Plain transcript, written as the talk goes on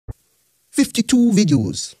52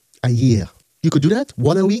 videos a year. You could do that,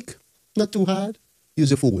 one a week, not too hard. Use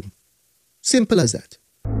your phone. Simple as that.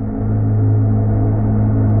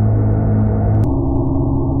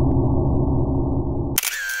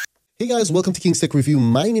 Hey guys, welcome to King's Tech Review.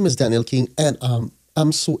 My name is Daniel King, and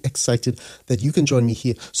I'm so excited that you can join me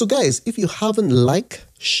here. So guys, if you haven't liked,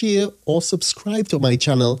 share, or subscribed to my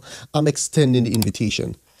channel, I'm extending the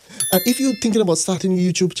invitation. And if you're thinking about starting a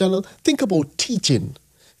YouTube channel, think about teaching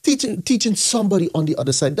somebody on the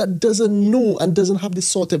other side that doesn't know and doesn't have the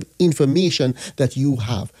sort of information that you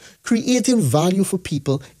have. Creating value for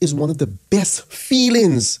people is one of the best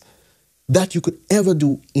feelings that you could ever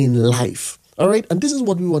do in life. All right, and this is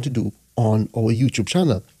what we want to do on our YouTube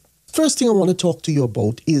channel. First thing I want to talk to you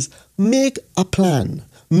about is make a plan.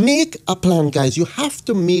 Make a plan, guys. You have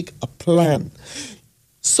to make a plan.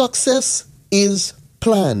 Success is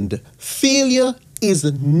planned. Failure is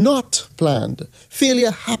not planned.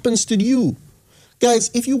 Failure happens to you.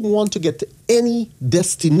 Guys, if you want to get to any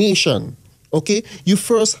destination, okay, you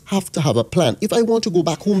first have to have a plan. If I want to go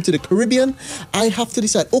back home to the Caribbean, I have to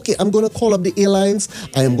decide, okay, I'm going to call up the airlines,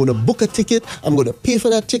 I am going to book a ticket, I'm going to pay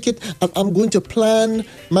for that ticket, and I'm going to plan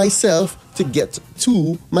myself to get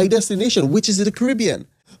to my destination, which is the Caribbean.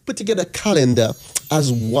 Put together a calendar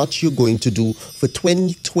as what you're going to do for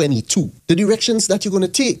 2022. The directions that you're going to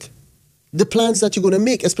take. The plans that you're going to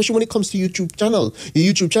make, especially when it comes to your YouTube channel.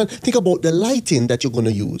 Think about the lighting that you're going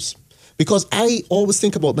to use. Because I always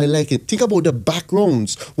think about my lighting. Think about the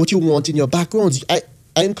backgrounds, what you want in your backgrounds. I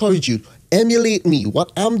encourage you, emulate me.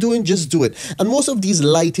 What I'm doing, just do it. And most of these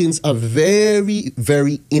lightings are very,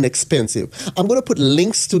 very inexpensive. I'm going to put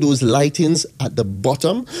links to those lightings at the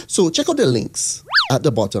bottom. So check out the links at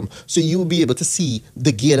the bottom. So you'll be able to see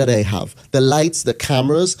the gear that I have. The lights, the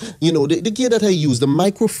cameras, the gear that I use, the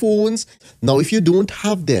microphones. Now, if you don't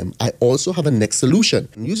have them, I also have a next solution.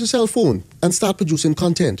 Use your cell phone and start producing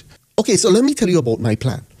content. Okay, so let me tell you about my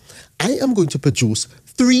plan. I am going to produce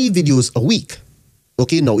 3 videos a week.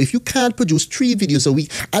 Okay, now if you can't produce 3 videos a week,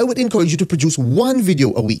 I would encourage you to produce 1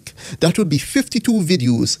 video a week. That would be 52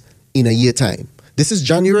 videos in a year time. This is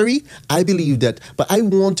January. I believe that, but I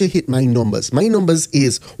want to hit my numbers. My numbers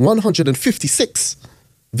is 156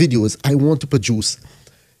 videos I want to produce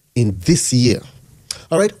in this year.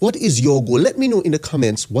 All right, what is your goal? Let me know in the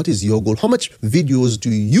comments, what is your goal? How much videos do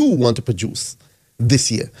you want to produce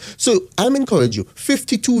this year? So I'm encouraging you,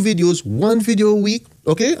 52 videos, 1 video a week.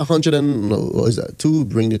 Okay, 100 and, no, what is that? 2,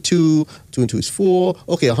 bring the 2 and 2 is 4.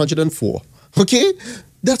 Okay, 104. Okay,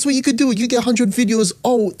 that's what you could do. You get 100 videos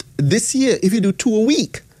out this year if you do 2 a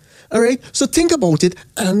week. All right, so think about it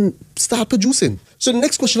and start producing. So the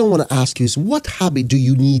next question I want to ask you is, what habit do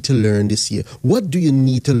you need to learn this year? What do you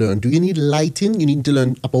need to learn? Do you need lighting? You need to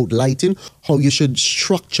learn about lighting, how you should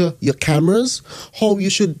structure your cameras, how you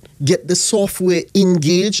should get the software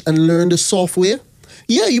engaged and learn the software.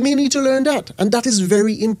 Yeah, you may need to learn that, and that is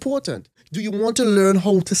very important. Do you want to learn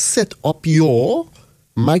how to set up your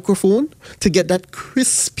microphone to get that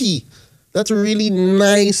crispy, that really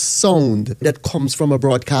nice sound that comes from a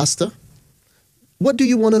broadcaster? What do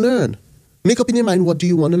you want to learn? Make up in your mind, what do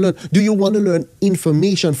you want to learn? Do you want to learn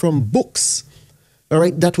information from books? All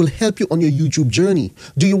right, that will help you on your YouTube journey.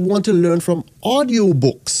 Do you want to learn from audio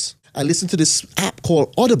books? I listen to this app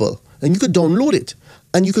called Audible, and you could download it.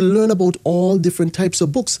 And you can learn about all different types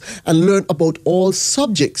of books and learn about all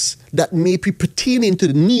subjects that may be pertaining to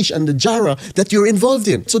the niche and the genre that you're involved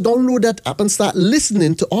in. So download that app and start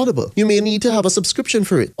listening to Audible. You may need to have a subscription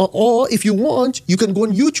for it. Or if you want, you can go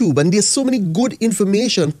on YouTube, and there's so many good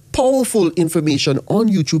information, powerful information on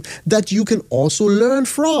YouTube that you can also learn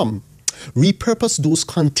from. Repurpose those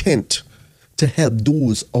content to help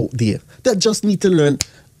those out there that just need to learn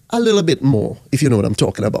a little bit more, if you know what I'm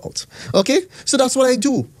talking about. Okay, so that's what I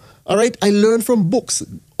do. All right, I learn from books,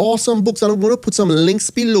 awesome books, and I'm going to put some links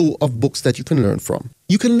below of books that you can learn from.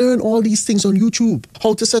 You can learn all these things on YouTube,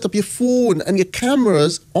 how to set up your phone and your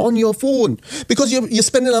cameras on your phone, because you're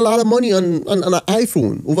spending a lot of money on an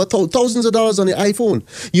iPhone, over thousands of dollars on the iPhone.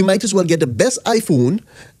 You might as well get the best iPhone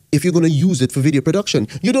if you're going to use it for video production.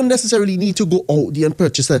 You don't necessarily need to go out there and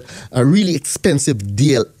purchase a really expensive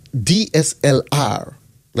DSLR,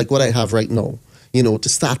 like what I have right now, to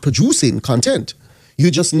start producing content. You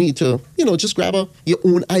just need to, just grab your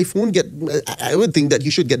own iPhone. I would think that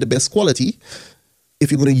you should get the best quality if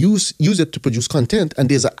you're going to use it to produce content. And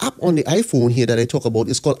there's an app on the iPhone here that I talk about.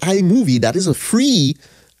 It's called iMovie. That is a free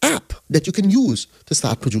app that you can use to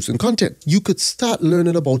start producing content. You could start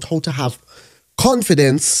learning about how to have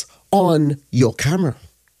confidence on your camera.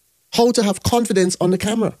 How to have confidence on the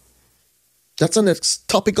camera. That's the next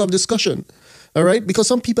topic of discussion. All right? Because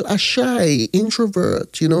some people are shy,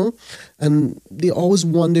 introvert, and they're always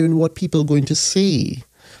wondering what people are going to say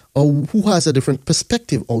or who has a different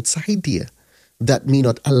perspective outside there that may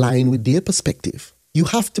not align with their perspective. You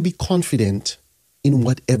have to be confident in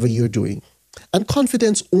whatever you're doing. And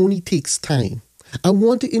confidence only takes time. I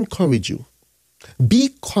want to encourage you. Be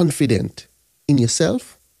confident in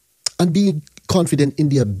yourself and be confident in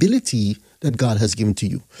the ability that God has given to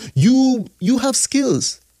you. You have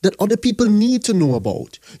skills that other people need to know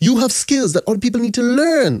about. You have skills that other people need to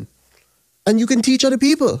learn. And you can teach other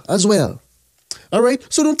people as well. All right?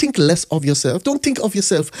 So don't think less of yourself. Don't think of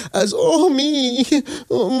yourself as, oh, me.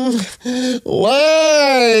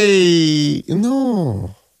 Why?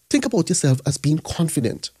 No. Think about yourself as being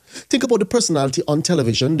confident. Think about the personality on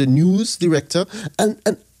television, the news director, and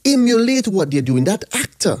emulate what they're doing, that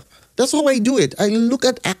actor. That's how I do it. I look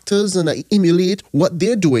at actors and I emulate what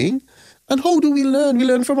they're doing. And how do we learn? We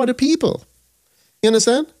learn from other people. You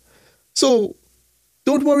understand? So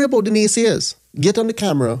don't worry about the naysayers. Get on the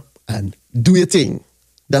camera and do your thing.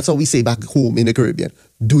 That's how we say back home in the Caribbean.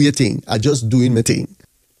 Do your thing. I'm just doing my thing.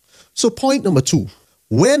 So point number 2.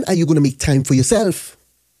 When are you going to make time for yourself?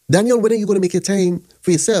 Daniel, when are you going to make a time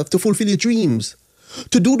for yourself to fulfill your dreams?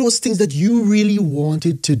 To do those things that you really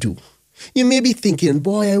wanted to do? You may be thinking,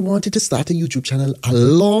 boy, I wanted to start a YouTube channel a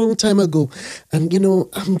long time ago. And,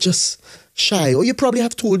 I'm just shy. Or you probably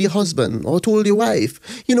have told your husband or told your wife,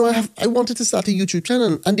 I wanted to start a YouTube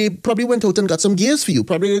channel. And they probably went out and got some gears for you.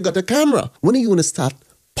 Probably got a camera. When are you going to start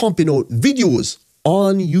pumping out videos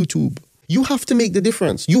on YouTube? You have to make the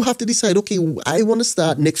difference. You have to decide, okay, I want to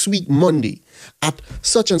start next week, Monday, at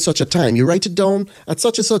such and such a time. You write it down at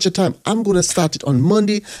such and such a time. I'm going to start it on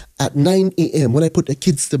Monday at 9 a.m. when I put the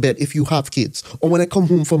kids to bed, if you have kids, or when I come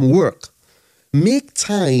home from work. Make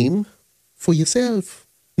time for yourself.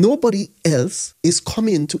 Nobody else is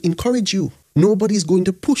coming to encourage you. Nobody's going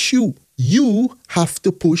to push you. You have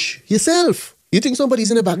to push yourself. You think somebody's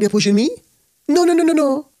in the back there pushing me?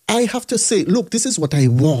 No. I have to say, look, this is what I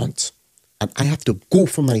want. And I have to go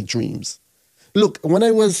for my dreams. Look, when I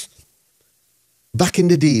was back in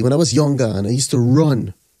the day, when I was younger and I used to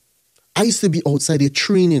run, I used to be outside there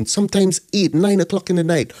training, sometimes 8, 9 o'clock in the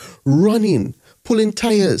night, running, pulling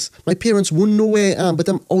tires. My parents wouldn't know where I am, but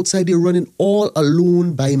I'm outside there running all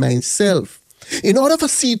alone by myself. In order for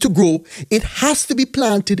seed to grow, it has to be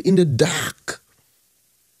planted in the dark.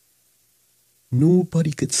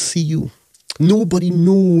 Nobody could see you. Nobody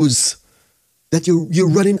knows that you're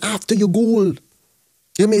running after your goal.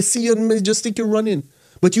 You may see you and may just think you're running.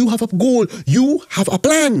 But you have a goal. You have a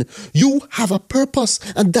plan. You have a purpose.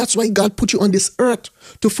 And that's why God put you on this earth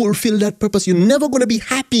to fulfill that purpose. You're never going to be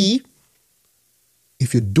happy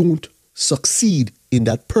if you don't succeed in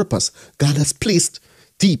that purpose God has placed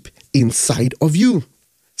deep inside of you.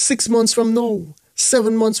 6 months from now,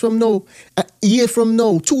 7 months from now, a year from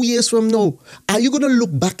now, 2 years from now, are you going to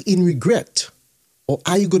look back in regret? Or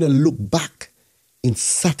are you going to look back in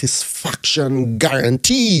satisfaction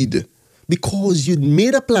guaranteed? Because you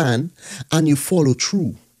made a plan and you follow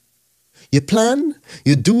through. You plan,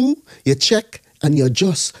 you do, you check, and you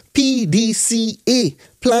adjust. PDCA.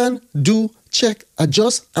 Plan, do, check,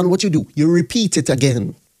 adjust, and what you do? You repeat it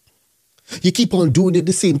again. You keep on doing it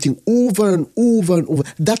the same thing over and over and over.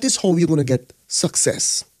 That is how you're going to get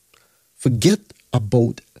success. Forget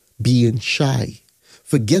about being shy.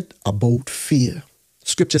 Forget about fear.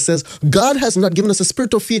 Scripture says, God has not given us a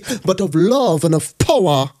spirit of fear, but of love and of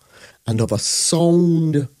power and of a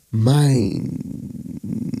sound mind.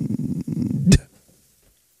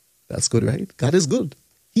 That's good, right? God is good.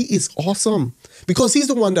 He is awesome because he's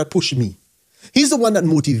the one that pushed me. He's the one that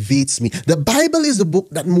motivates me. The Bible is the book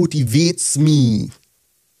that motivates me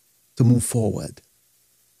to move forward.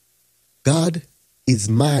 God is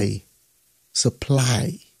my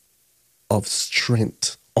supply of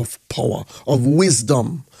strength, of power, of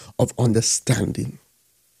wisdom, of understanding.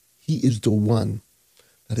 He is the one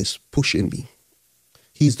that is pushing me.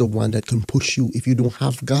 He's the one that can push you. If you don't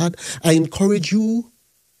have God, I encourage you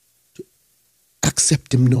to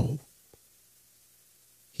accept him now.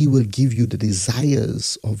 He will give you the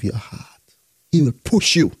desires of your heart. He will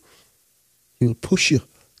push you. He will push you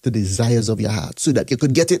the desires of your heart so that you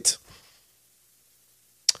could get it.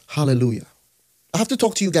 Hallelujah. I have to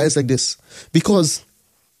talk to you guys like this because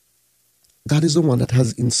God is the one that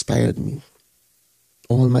has inspired me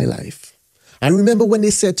all my life. I remember when they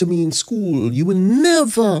said to me in school, you will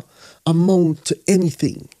never amount to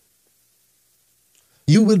anything.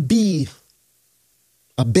 You will be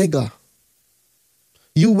a beggar.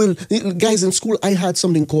 You will, guys, in school, I had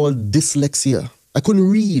something called dyslexia. I couldn't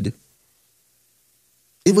read.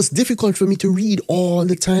 It was difficult for me to read all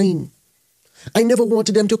the time. I never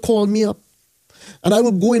wanted them to call me up. And I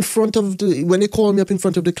would go in front of when they call me up in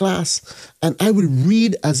front of the class, and I would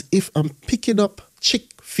read as if I'm picking up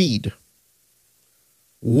chick feed.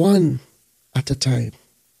 One at a time.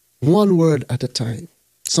 One word at a time.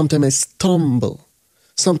 Sometimes I stumble.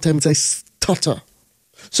 Sometimes I stutter.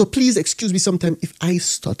 So please excuse me sometimes if I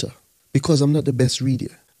stutter, because I'm not the best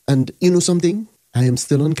reader. And you know something? I am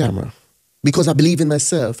still on camera. Because I believe in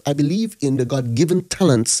myself. I believe in the God-given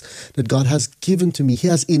talents that God has given to me. He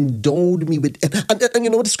has endowed me with. And you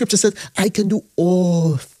know what the scripture says? I can do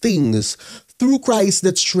all things through Christ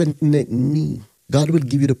that strengtheneth me. God will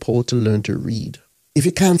give you the power to learn to read. If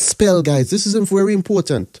you can't spell, guys, this is very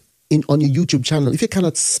important on your YouTube channel. If you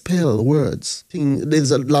cannot spell words, there's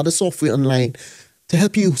a lot of software online to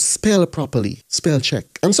help you spell properly, spell check.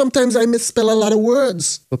 And sometimes I misspell a lot of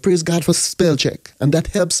words, but praise God for spell check. And that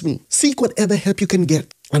helps me. Seek whatever help you can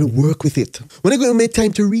get and work with it. When are you going to make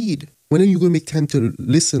time to read? When are you going to make time to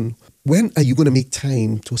listen? When are you going to make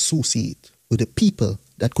time to associate with the people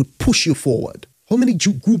that could push you forward? How many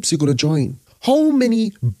groups are you going to join? How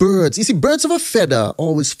many birds? You see, birds of a feather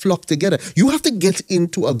always flock together. You have to get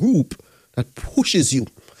into a group that pushes you,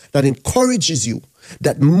 that encourages you,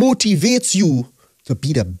 that motivates you to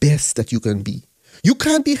be the best that you can be. You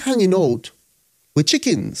can't be hanging out with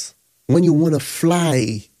chickens when you want to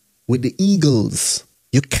fly with the eagles.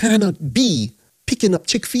 You cannot be picking up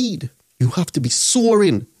chick feed. You have to be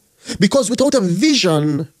soaring. Because without a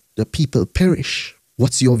vision, the people perish.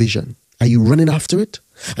 What's your vision? Are you running after it?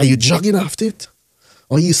 Are you jogging after it?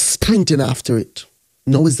 Or are you sprinting after it?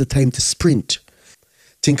 Now is the time to sprint.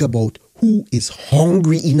 Think about who is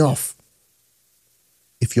hungry enough.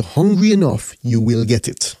 If you're hungry enough, you will get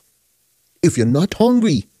it. If you're not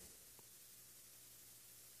hungry,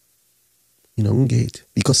 you don't get it.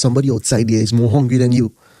 Because somebody outside there is more hungry than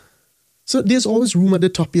you. So there's always room at the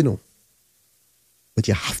top, you know. But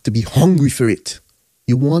you have to be hungry for it.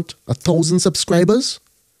 You want 1,000 subscribers?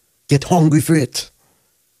 Get hungry for it.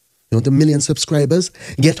 You want 1 million subscribers?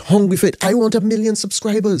 Get hungry for it. I want 1 million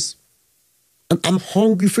subscribers. And I'm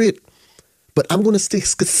hungry for it. But I'm going to stay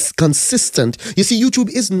consistent. You see, YouTube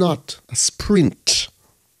is not a sprint,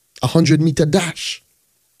 a 100-meter dash,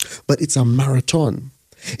 but it's a marathon.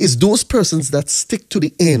 It's those persons that stick to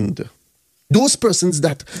the end. Those persons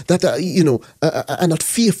that are, are not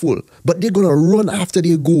fearful, but they're going to run after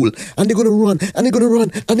their goal. And they're going to run, and they're going to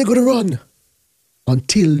run, and they're going to run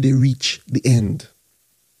until they reach the end.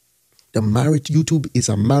 YouTube is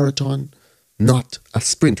a marathon, not a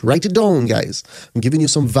sprint. Write it down, guys. I'm giving you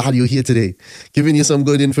some value here today, giving you some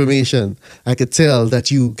good information. I could tell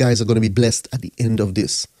that you guys are going to be blessed at the end of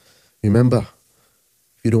this. Remember,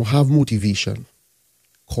 if you don't have motivation,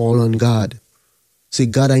 call on God. Say,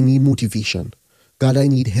 God, I need motivation. God, I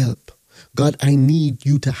need help. God, I need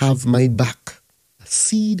you to have my back. A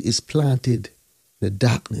seed is planted in the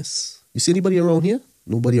darkness. You see anybody around here?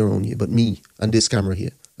 Nobody around here but me and this camera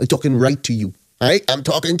here. I'm talking right to you. All right? I'm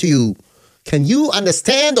talking to you. Can you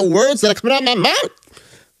understand the words that are coming out of my mouth?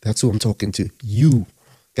 That's who I'm talking to. You.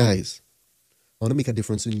 Guys, I want to make a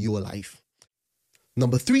difference in your life.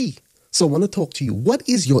 Number 3. So I want to talk to you. What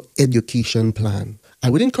is your education plan? I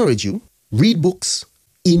would encourage you, read books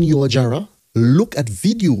in your genre, look at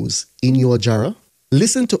videos in your genre,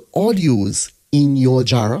 listen to audios in your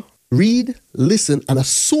genre, read, listen, and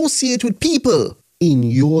associate with people in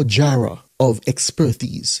your genre of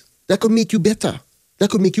expertise. That could make you better. That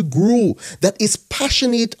could make you grow. That is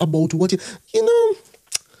passionate about what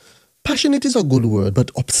passionate is a good word, but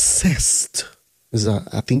obsessed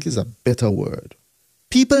I think is a better word.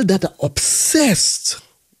 People that are obsessed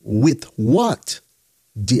with what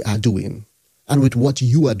they are doing and with what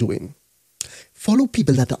you are doing. Follow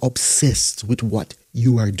people that are obsessed with what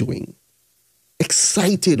you are doing.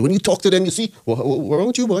 Excited. When you talk to them, you see, what's wrong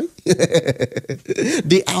with you, boy?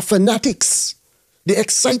 They are fanatics. They're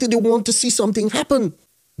excited. They want to see something happen.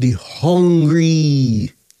 They're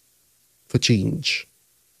hungry for change.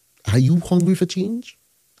 Are you hungry for change?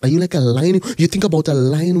 Are you like a lion? You think about a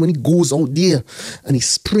lion when he goes out there and he's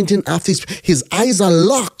sprinting after his eyes are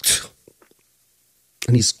locked.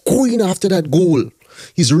 And he's going after that goal.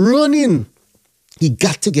 He's running. He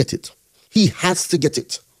got to get it. He has to get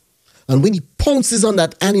it. And when he pounces on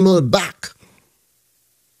that animal back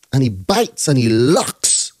and he bites and he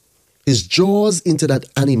locks his jaws into that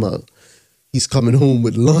animal, he's coming home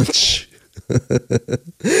with lunch.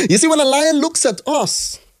 You see, when a lion looks at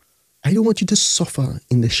us, I don't want you to suffer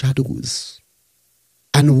in the shadows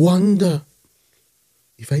and wonder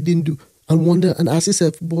if I didn't do, and wonder and ask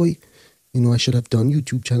yourself, boy, I should have done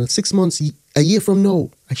YouTube channel 6 months, a year from now,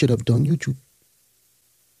 I should have done YouTube.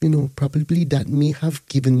 probably that may have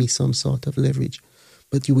given me some sort of leverage.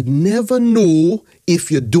 But you would never know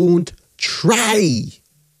if you don't try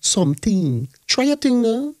something. Try a thing,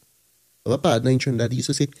 huh? My partner in Trinidad used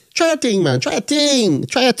to say, try a thing, man. Try a thing.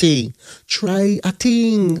 Try a thing. Try a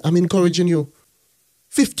thing. I'm encouraging you.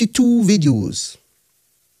 52 videos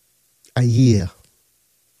a year.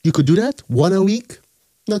 You could do that 1 a week.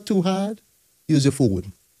 Not too hard. Use your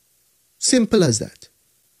phone. Simple as that.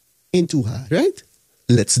 Ain't too hard, right?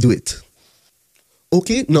 Let's do it.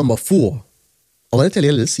 Okay, number 4. I want to tell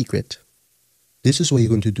you a little secret. This is what you're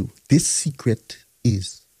going to do. This secret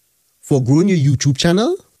is for growing your YouTube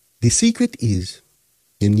channel. The secret is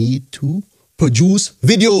you need to produce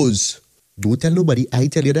videos. Don't tell nobody. I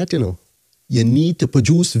tell you that, You need to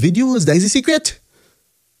produce videos. That is the secret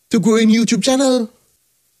to growing YouTube channel.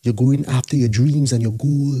 You're going after your dreams and your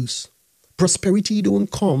goals. Prosperity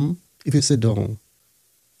don't come if you sit down.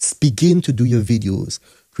 Begin to do your videos.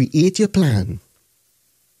 Create your plan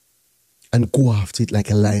and go after it like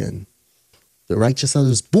a lion. The righteous are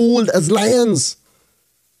as bold as lions,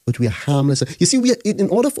 but we are harmless. You see, in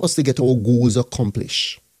order for us to get our goals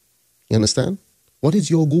accomplished, you understand? What is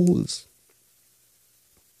your goals?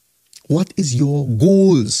 What is your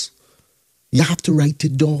goals? You have to write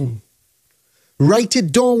it down. Write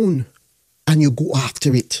it down and you go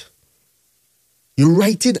after it. You're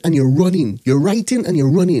writing and you're running. You're writing and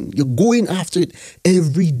you're running. You're going after it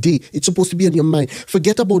every day. It's supposed to be on your mind.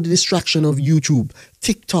 Forget about the distraction of YouTube,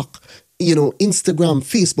 TikTok, Instagram,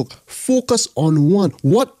 Facebook. Focus on one.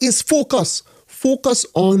 What is focus? Focus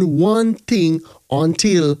on one thing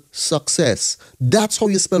until success. That's how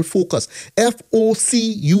you spell focus.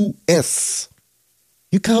 Focus.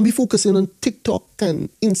 You can't be focusing on TikTok and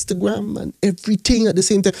Instagram and everything at the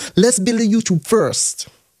same time. Let's build a YouTube first.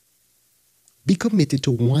 Be committed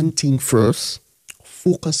to one thing first.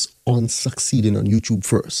 Focus on succeeding on YouTube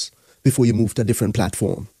first before you move to a different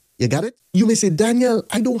platform. You got it? You may say, Daniel,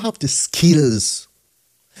 I don't have the skills.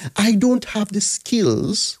 I don't have the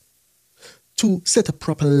skills to set up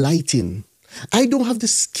proper lighting. I don't have the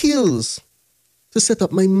skills to set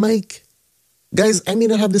up my mic. Guys, I may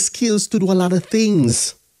not have the skills to do a lot of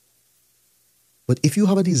things. But if you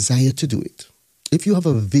have a desire to do it, if you have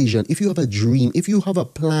a vision, if you have a dream, if you have a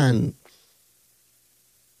plan,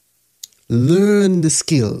 learn the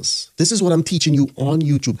skills. This is what I'm teaching you on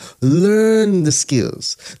YouTube. Learn the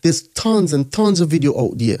skills. There's tons and tons of video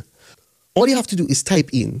out there. All you have to do is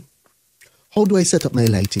type in, how do I set up my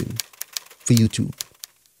lighting for YouTube?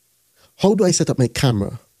 How do I set up my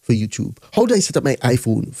camera for YouTube? How do I set up my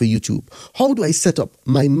iPhone for YouTube? How do I set up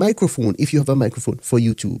my microphone, if you have a microphone, for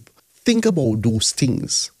YouTube? Think about those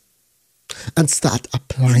things and start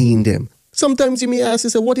applying them. Sometimes you may ask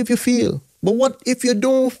yourself, what if you fail? But what if you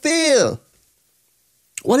don't fail?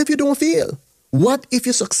 What if you don't fail? What if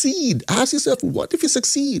you succeed? Ask yourself, what if you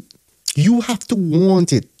succeed? You have to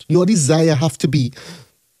want it. Your desire have to be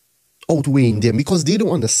outweighing them because they don't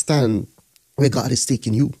understand where God is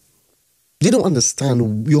taking you. They don't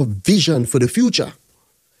understand your vision for the future.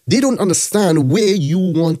 They don't understand where you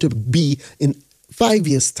want to be in 5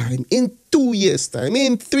 years' time, in 2 years' time,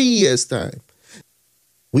 in 3 years' time.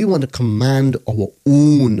 We want to command our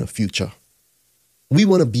own future. We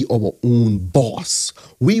want to be our own boss.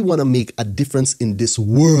 We want to make a difference in this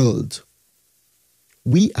world.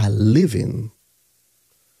 We are living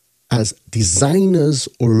as designers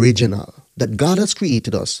original, that God has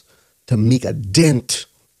created us to make a dent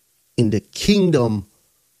in the kingdom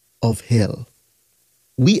of hell.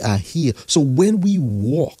 We are here. So when we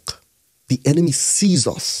walk, the enemy sees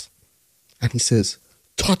us and he says,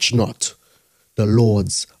 touch not the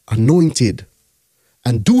Lord's anointed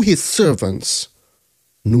and do his servants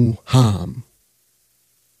no harm.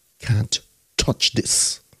 Can't touch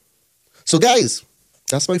this. So guys,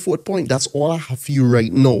 that's my 4th point. That's all I have for you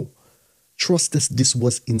right now. Trust this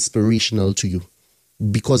was inspirational to you.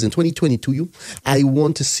 Because in 2022, I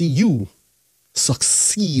want to see you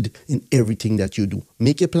succeed in everything that you do.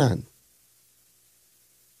 Make a plan.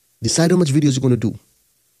 Decide how much videos you're going to do.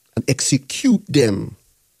 And execute them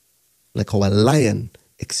like how a lion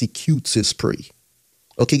executes his prey.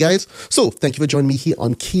 Okay, guys? So, thank you for joining me here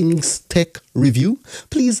on King's Tech Review.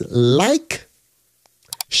 Please like,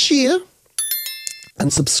 share,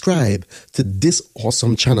 and subscribe to this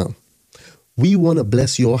awesome channel. We want to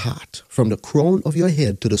bless your heart from the crown of your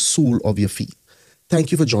head to the sole of your feet.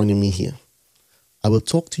 Thank you for joining me here. I will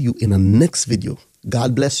talk to you in the next video.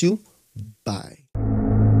 God bless you. Bye.